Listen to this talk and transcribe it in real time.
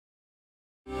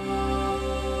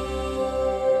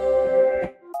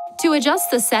To adjust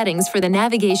the settings for the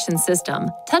navigation system,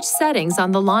 touch Settings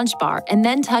on the launch bar and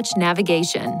then touch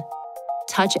Navigation.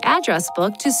 Touch Address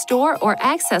Book to store or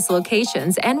access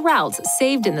locations and routes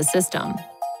saved in the system.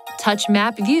 Touch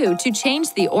Map View to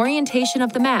change the orientation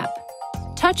of the map.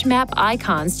 Touch Map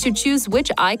Icons to choose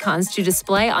which icons to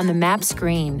display on the map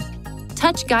screen.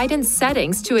 Touch Guidance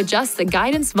Settings to adjust the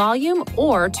guidance volume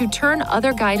or to turn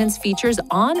other guidance features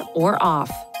on or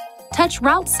off. Touch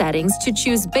Route Settings to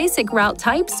choose basic route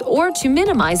types or to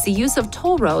minimize the use of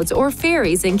toll roads or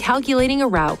ferries in calculating a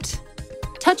route.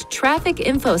 Touch Traffic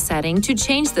Info setting to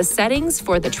change the settings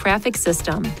for the traffic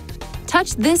system.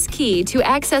 Touch this key to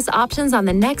access options on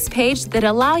the next page that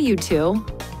allow you to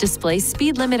display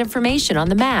speed limit information on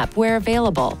the map where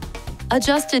available,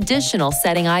 adjust additional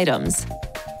setting items,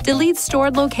 delete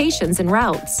stored locations and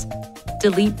routes,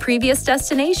 delete previous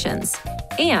destinations,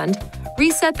 and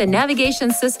reset the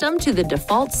navigation system to the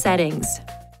default settings.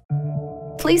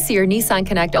 Please see your Nissan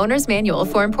Connect Owner's Manual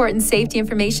for important safety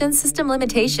information, system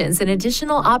limitations, and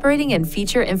additional operating and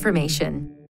feature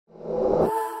information.